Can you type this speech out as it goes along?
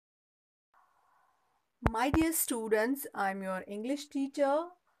My dear students, I'm your English teacher.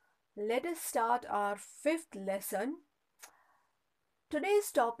 Let us start our fifth lesson.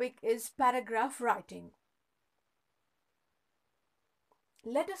 Today's topic is paragraph writing.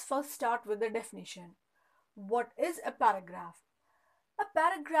 Let us first start with the definition. What is a paragraph? A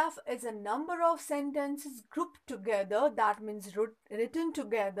paragraph is a number of sentences grouped together, that means written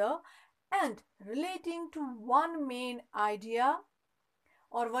together and relating to one main idea,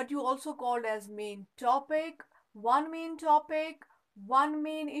 or what you also called as main topic, one main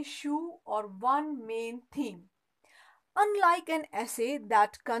issue, or one main theme. Unlike an essay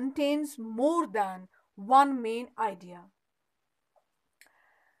that contains more than one main idea.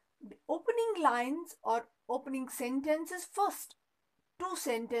 The opening lines or opening sentences, first two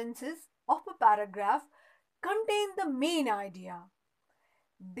sentences of a paragraph, contain the main idea.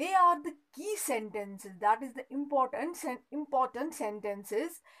 They are the key sentences, that is the important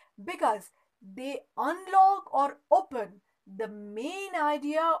sentences, because they unlock or open the main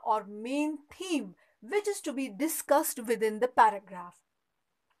idea or main theme which is to be discussed within the paragraph.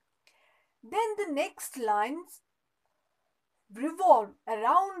 Then the next lines revolve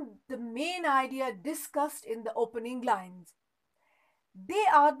around the main idea discussed in the opening lines. They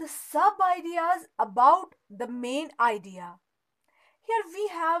are the sub ideas about the main idea. Here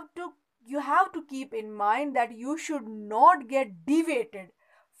you have to keep in mind that you should not get deviated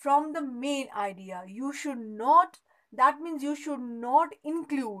from the main idea. That means you should not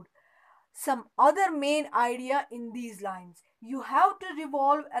include some other main idea in these lines. You have to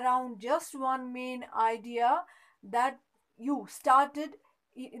revolve around just one main idea that you started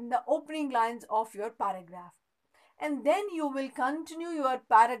in the opening lines of your paragraph. And then you will continue your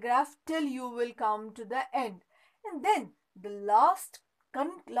paragraph till you will come to the end. And then the last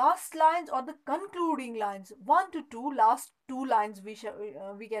lines or the concluding lines, 1 to 2, last two lines we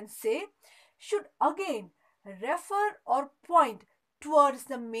can say, should again refer or point towards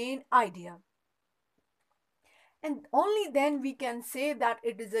the main idea. And only then we can say that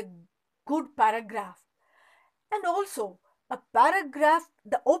it is a good paragraph. And also, a paragraph,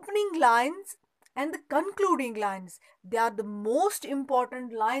 the opening lines and the concluding lines, they are the most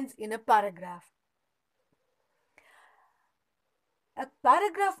important lines in a paragraph. A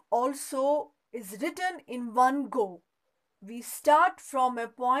paragraph also is written in one go. We start from a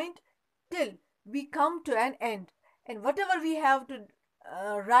point till we come to an end, and whatever we have to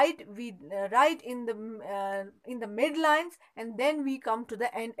write, we write in the mid lines, and then we come to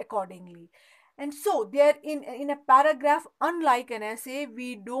the end accordingly. And so there in a paragraph, unlike an essay,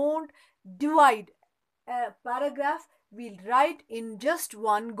 we don't divide a paragraph, we write in just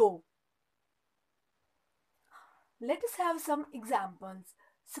one go. Let us have some examples.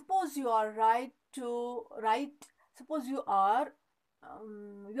 Suppose you are right to write suppose you are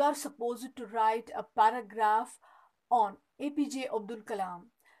supposed to write a paragraph on APJ Abdul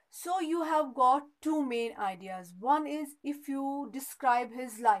Kalam. So you have got two main ideas. One is if you describe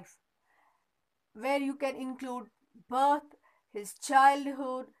his life, where you can include birth, his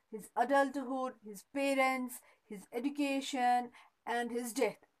childhood, his adulthood, his parents, his education, and his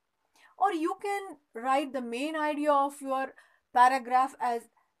death. Or you can write the main idea of your paragraph as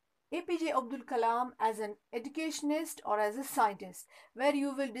APJ Abdul Kalam as an educationist or as a scientist, where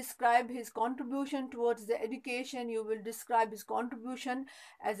you will describe his contribution towards the education, you will describe his contribution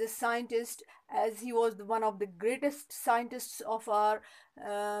as a scientist, as he was one of the greatest scientists of our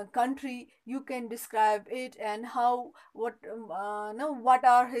country. You can describe it and how what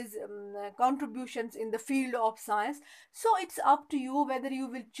are his contributions in the field of science. So it's up to you whether you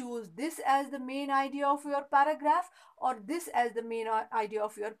will choose this as the main idea of your paragraph or this as the main idea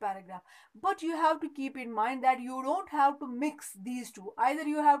of your paragraph. But you have to keep in mind that you don't have to mix these two. Either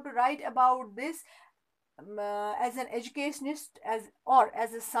you have to write about this as an educationist or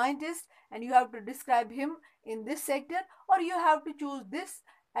as a scientist, and you have to describe him in this sector, or you have to choose this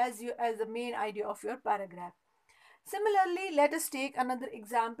as the main idea of your paragraph. Similarly, let us take another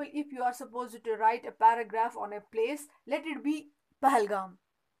example. If you are supposed to write a paragraph on a place, let it be Pahalgam.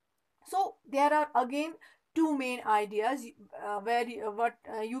 So there are again two main ideas where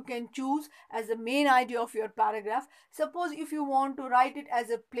you can choose as the main idea of your paragraph. Suppose if you want to write it as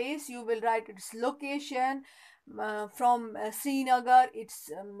a place, you will write its location, from Srinagar, its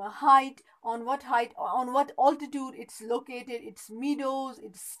height, on what altitude it's located, its meadows,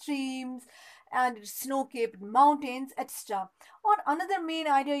 its streams, and its snow-capped mountains, etc. Or another main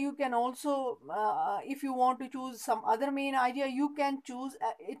idea, you can also, if you want to choose some other main idea, you can choose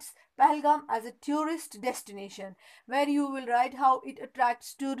its Pahalgam as a tourist destination, where you will write how it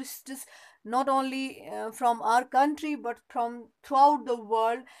attracts tourists not only from our country but from throughout the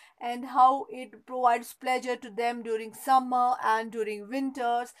world, and how it provides pleasure to them during summer and during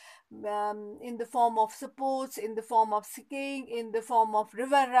winters, in the form of sports, in the form of skiing, in the form of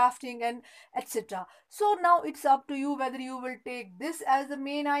river rafting, and etc. So now it's up to you whether you will take this as the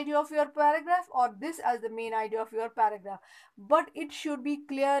main idea of your paragraph or this as the main idea of your paragraph. But it should be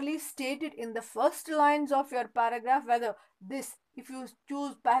clearly stated in the first lines of your paragraph whether this, if you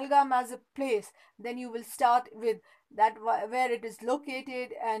choose Pahalgam as a place, then you will start with that where it is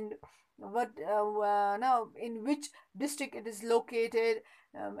located, and what now in which district it is located,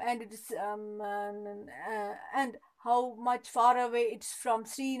 and it is and how much far away it's from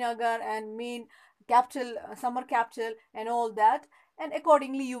Srinagar and main capital, summer capital, and all that. And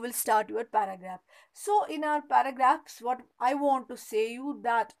accordingly you will start your paragraph. So in our paragraphs, what I want to say you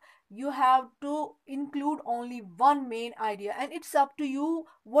that you have to include only one main idea, and it's up to you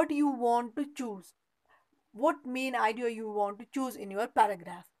what you want to choose, what main idea you want to choose in your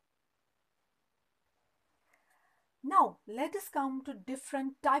paragraph. Now, let us come to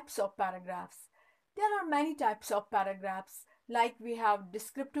different types of paragraphs. There are many types of paragraphs, like we have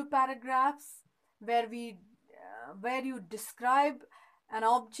descriptive paragraphs, where you describe an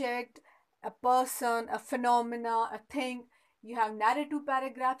object, a person, a phenomena, a thing. You have narrative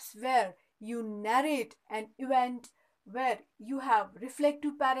paragraphs where you narrate an event, where you have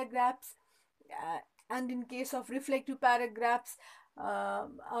reflective paragraphs, uh, and in case of reflective paragraphs,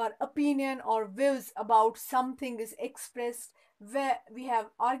 our opinion or views about something is expressed, where we have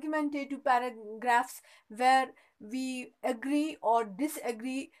argumentative paragraphs where we agree or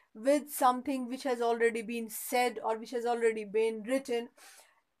disagree with something which has already been said or which has already been written,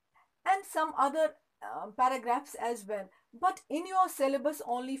 and some other paragraphs as well. But in your syllabus,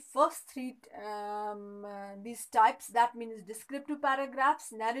 only first three these types, that means descriptive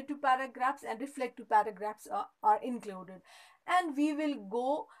paragraphs, narrative paragraphs, and reflective paragraphs are included, and we will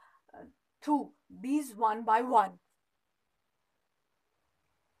go uh, through these one by one.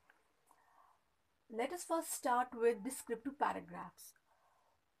 Let us first start with descriptive paragraphs.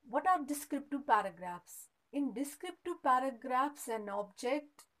 What are descriptive paragraphs? In descriptive paragraphs, an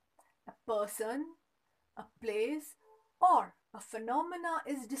object, a person, a place, or a phenomena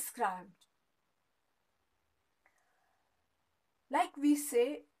is described. Like we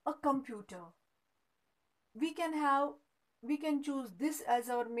say, a computer. We can have we can choose this as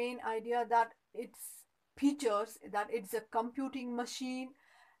our main idea, that its features, that it's a computing machine.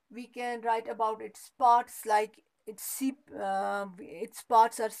 We can write about its parts, like its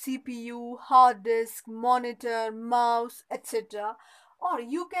parts are CPU, hard disk, monitor, mouse, etc. Or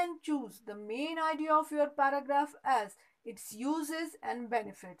you can choose the main idea of your paragraph as its uses and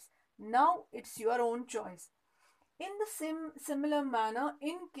benefits. Now it's your own choice. In the similar manner,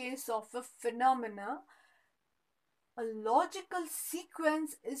 in case of a phenomena, a logical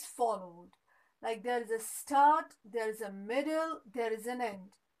sequence is followed. Like there is a start, there is a middle, there is an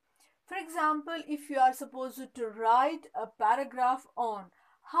end. For example, if you are supposed to write a paragraph on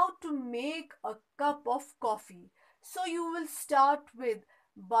how to make a cup of coffee, so you will start with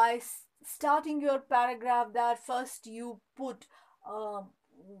by starting your paragraph that first you put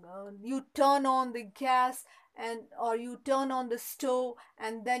you turn on the gas, and or you turn on the stove,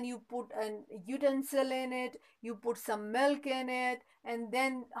 and then you put an utensil in it, you put some milk in it, and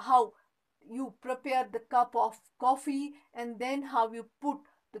then how you prepare the cup of coffee, and then how you put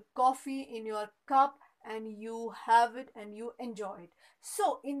the coffee in your cup and you have it and you enjoy it.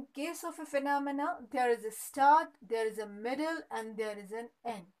 So in case of a phenomena, there is a start, there is a middle, and there is an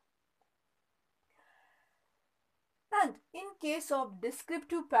end. And in case of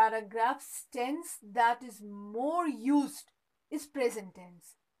descriptive paragraphs, tense that is more used is present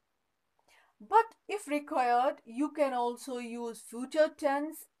tense. But if required, you can also use future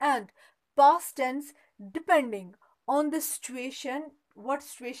tense and past tense depending on the situation, what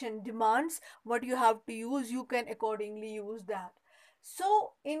situation demands, what you have to use, you can accordingly use that.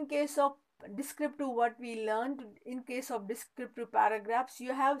 So, in case of descriptive, what we learned, in case of descriptive paragraphs,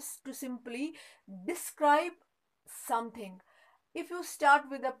 you have to simply describe something. If you start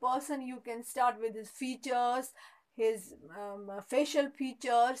with a person, you can start with his features, his facial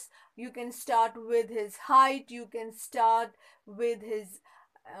features, you can start with his height, you can start with his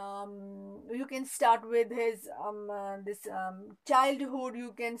this childhood,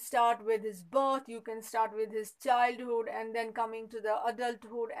 you can start with his birth, you can start with his childhood, and then coming to the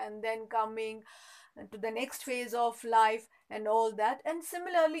adulthood, and then coming to the next phase of life, and all that. And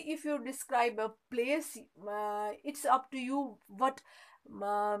similarly, if you describe a place, it's up to you what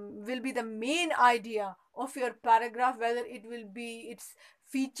will be the main idea of your paragraph, whether it will be its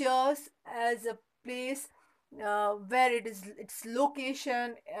features as a place where it is its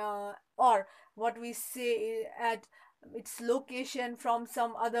location, or what we say at its location from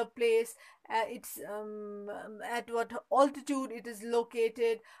some other place, its at what altitude it is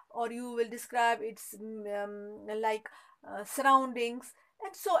located, or you will describe its like surroundings,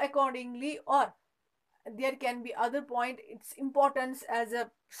 and so accordingly. Or there can be other point, its importance as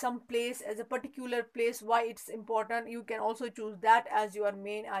a some place, as a particular place, why it's important, you can also choose that as your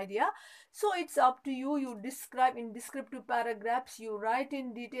main idea. So it's up to you. You describe in descriptive paragraphs, you write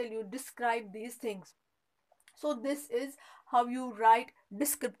in detail, you describe these things. So this is how you write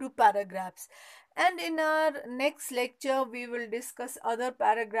descriptive paragraphs. And in our next lecture we will discuss other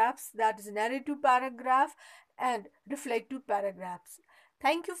paragraphs, that is narrative paragraph and reflective paragraphs.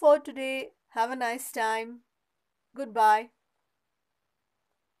 Thank you for today. Have a nice time. Goodbye.